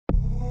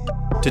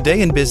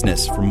Today in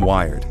Business from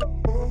Wired.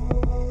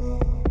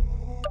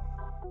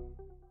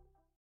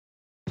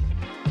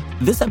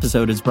 This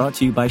episode is brought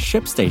to you by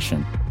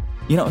ShipStation.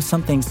 You know,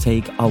 some things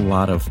take a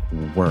lot of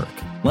work,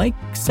 like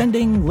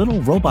sending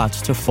little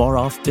robots to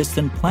far-off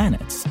distant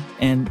planets.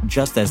 And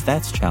just as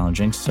that's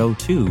challenging, so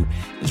too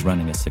is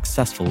running a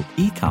successful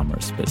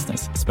e-commerce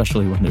business,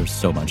 especially when there's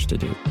so much to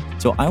do.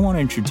 So I want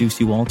to introduce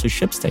you all to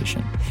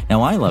ShipStation.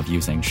 Now, I love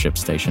using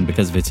ShipStation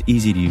because of its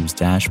easy-to-use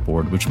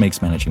dashboard, which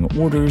makes managing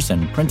orders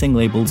and printing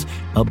labels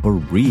a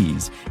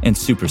breeze and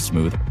super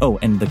smooth. Oh,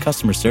 and the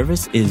customer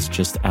service is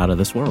just out of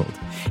this world.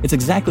 It's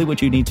exactly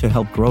what you need to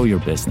help grow your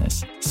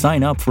business.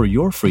 Sign up for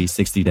your free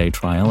 60-day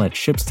trial at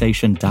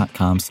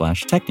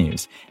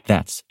shipstation.com/technews.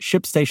 That's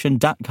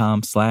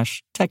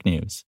shipstation.com/technews.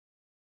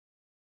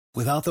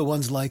 Without the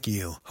ones like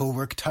you, who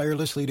work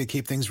tirelessly to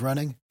keep things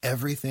running,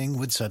 everything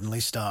would suddenly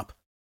stop.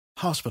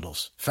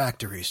 Hospitals,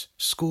 factories,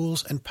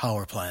 schools, and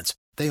power plants,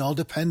 they all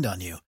depend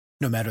on you.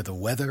 No matter the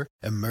weather,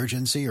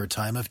 emergency, or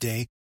time of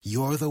day,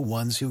 you're the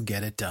ones who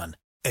get it done.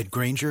 At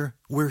Grainger,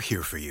 we're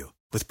here for you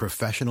with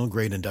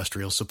professional-grade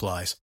industrial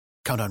supplies.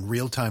 Count on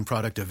real-time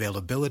product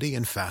availability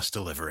and fast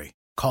delivery.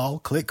 Call,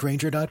 click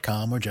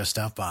Grainger.com, or just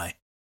stop by.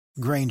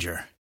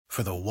 Grainger,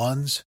 for the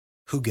ones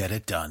who get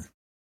it done.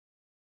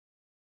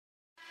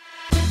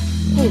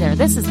 Hey there,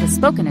 this is the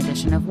spoken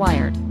edition of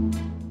Wired.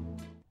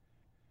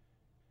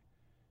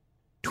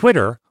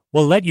 Twitter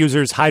will let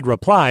users hide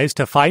replies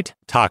to fight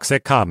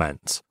toxic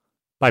comments.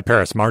 By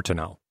Paris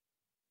Martineau.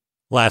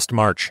 Last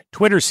March,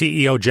 Twitter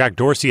CEO Jack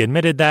Dorsey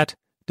admitted that,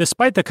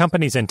 despite the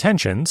company's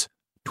intentions,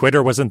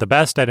 Twitter wasn't the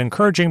best at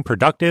encouraging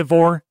productive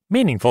or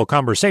meaningful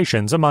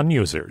conversations among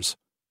users.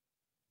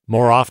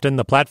 More often,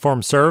 the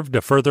platform served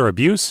to further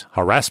abuse,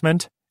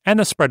 harassment, and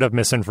the spread of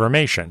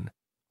misinformation,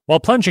 while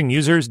plunging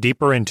users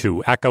deeper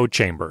into echo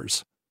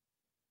chambers.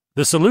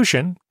 The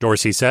solution,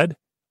 Dorsey said,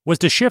 was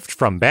to shift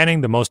from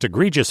banning the most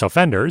egregious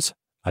offenders,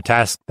 a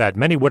task that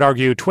many would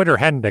argue Twitter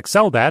hadn't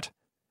excelled at,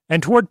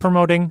 and toward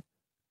promoting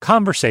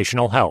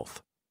conversational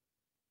health.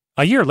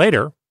 A year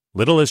later,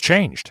 little has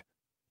changed.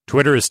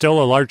 Twitter is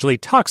still a largely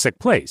toxic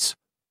place,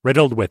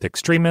 riddled with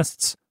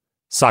extremists,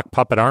 sock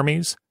puppet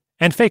armies,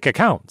 and fake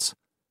accounts.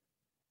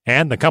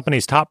 And the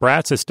company's top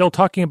brass is still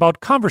talking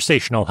about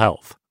conversational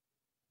health.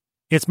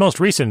 Its most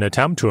recent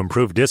attempt to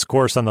improve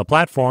discourse on the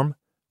platform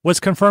was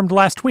confirmed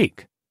last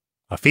week,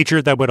 a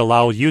feature that would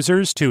allow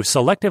users to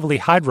selectively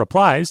hide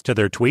replies to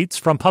their tweets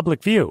from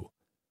public view,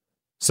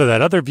 so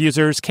that other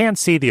users can't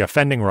see the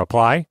offending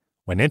reply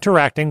when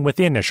interacting with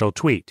the initial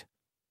tweet.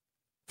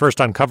 First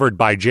uncovered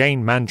by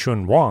Jane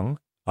Manchun Wong,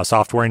 a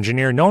software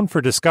engineer known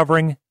for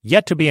discovering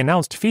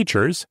yet-to-be-announced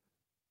features,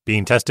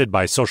 being tested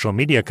by social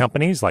media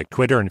companies like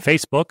Twitter and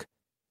Facebook,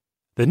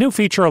 the new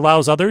feature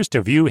allows others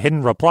to view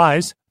hidden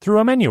replies through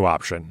a menu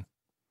option.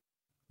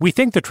 We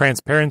think the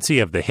transparency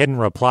of the hidden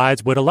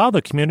replies would allow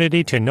the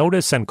community to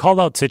notice and call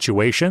out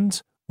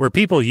situations where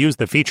people use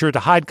the feature to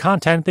hide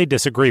content they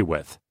disagree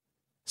with,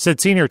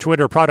 said senior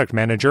Twitter product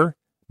manager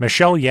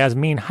Michelle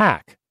Yasmin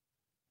Hack.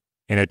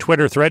 In a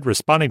Twitter thread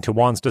responding to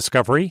Wong's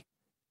discovery,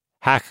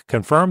 Hack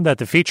confirmed that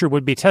the feature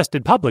would be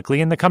tested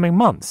publicly in the coming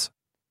months.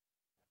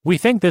 We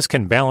think this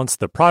can balance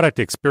the product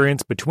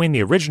experience between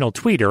the original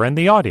tweeter and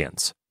the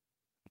audience.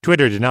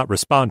 Twitter did not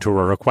respond to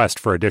a request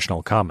for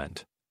additional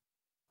comment.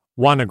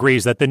 Wong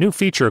agrees that the new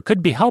feature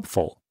could be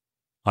helpful.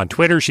 On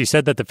Twitter, she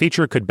said that the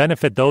feature could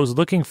benefit those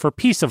looking for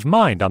peace of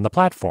mind on the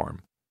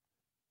platform.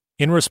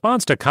 In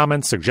response to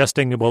comments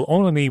suggesting it will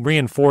only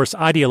reinforce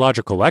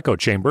ideological echo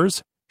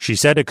chambers, she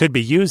said it could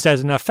be used as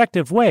an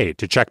effective way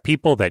to check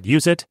people that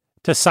use it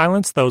to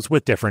silence those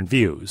with different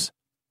views.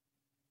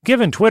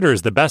 Given Twitter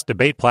is the best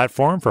debate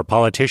platform for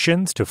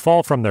politicians to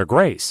fall from their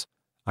grace,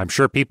 I'm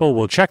sure people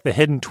will check the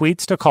hidden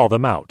tweets to call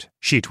them out,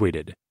 she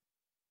tweeted.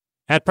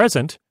 At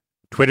present,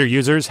 Twitter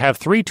users have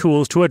 3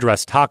 tools to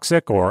address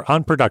toxic or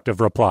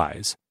unproductive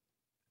replies.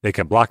 They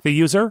can block the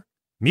user,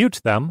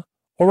 mute them,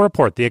 or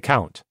report the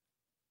account.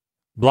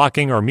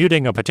 Blocking or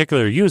muting a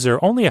particular user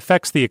only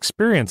affects the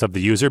experience of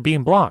the user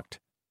being blocked,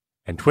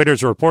 and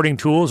Twitter's reporting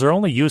tools are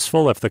only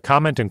useful if the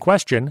comment in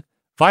question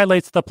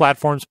violates the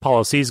platform's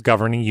policies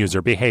governing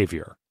user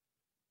behavior.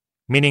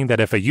 Meaning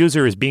that if a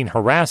user is being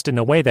harassed in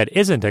a way that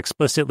isn't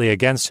explicitly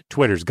against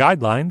Twitter's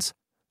guidelines,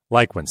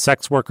 like when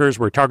sex workers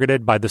were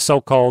targeted by the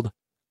so-called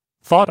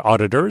thought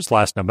auditors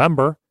last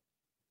November,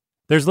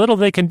 there's little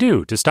they can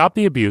do to stop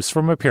the abuse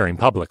from appearing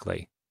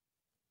publicly.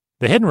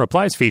 The Hidden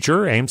Replies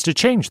feature aims to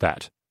change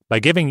that by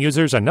giving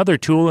users another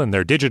tool in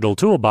their digital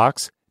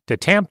toolbox to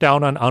tamp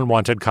down on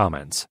unwanted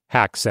comments,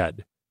 Hack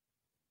said.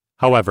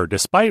 However,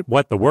 despite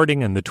what the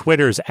wording in the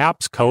Twitter's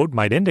app's code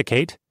might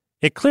indicate,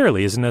 it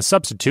clearly isn't a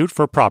substitute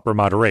for proper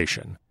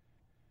moderation.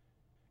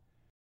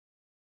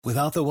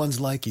 Without the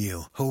ones like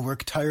you, who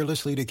work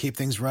tirelessly to keep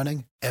things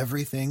running,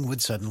 everything would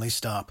suddenly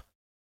stop.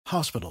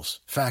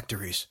 Hospitals,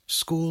 factories,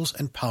 schools,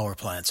 and power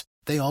plants,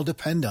 they all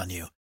depend on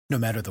you. No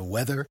matter the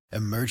weather,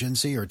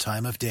 emergency, or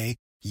time of day,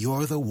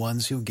 you're the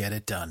ones who get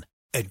it done.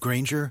 At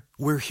Grainger,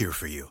 we're here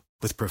for you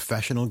with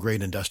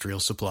professional-grade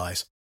industrial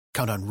supplies.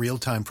 Count on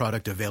real-time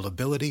product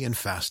availability and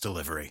fast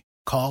delivery.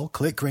 Call,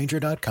 click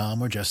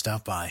Grainger.com, or just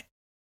stop by.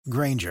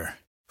 Grainger,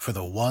 for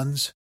the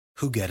ones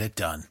who get it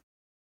done.